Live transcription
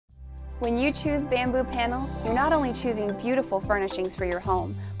When you choose bamboo panels, you're not only choosing beautiful furnishings for your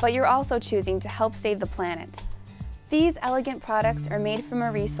home, but you're also choosing to help save the planet. These elegant products are made from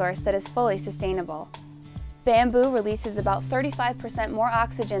a resource that is fully sustainable. Bamboo releases about 35% more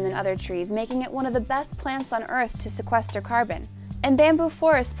oxygen than other trees, making it one of the best plants on Earth to sequester carbon. And bamboo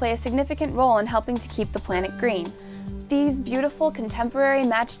forests play a significant role in helping to keep the planet green. These beautiful contemporary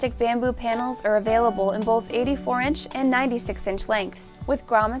matchstick bamboo panels are available in both 84-inch and 96-inch lengths, with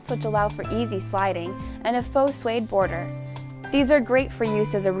grommets which allow for easy sliding and a faux suede border. These are great for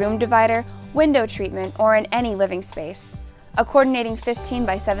use as a room divider, window treatment, or in any living space. A coordinating 15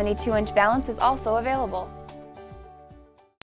 by 72-inch valance is also available.